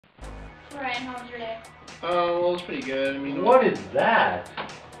Ryan, how was your day? Well, it was pretty good. I mean, What is that?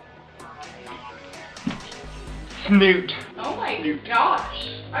 Snoot. Oh my gosh.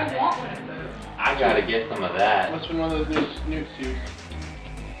 I want one of those. I gotta get some of that. Must have been one of those new Snoot suits.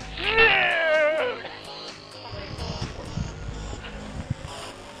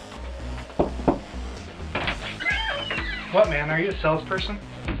 What, man? Are you a salesperson?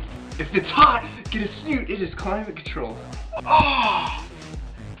 If it's hot, get a Snoot. It is climate control. Oh!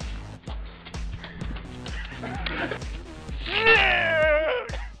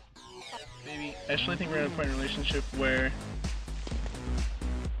 Baby, I actually think we're at a point in a relationship where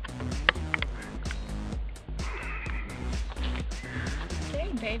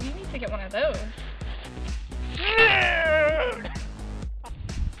Dang, babe, you need to get one of those. Did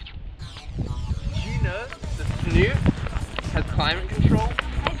you know the Snoot has climate control?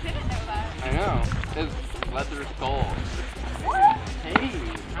 I didn't know that. I know. It's leather soles. What? Hey,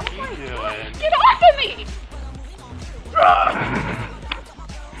 how you doing? Get off of me!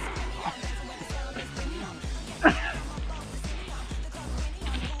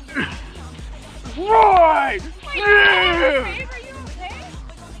 Right! Babe, are you okay?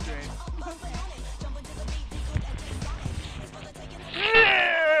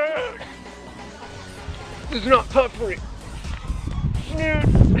 This is not puffery. Snoot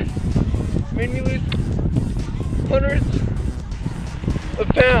made me lose hundreds of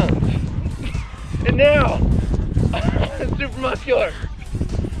pounds. And now, I'm super muscular.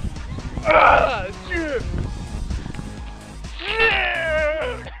 Shoot.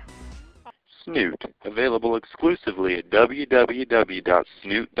 Snoot, available exclusively at www.snoot.com.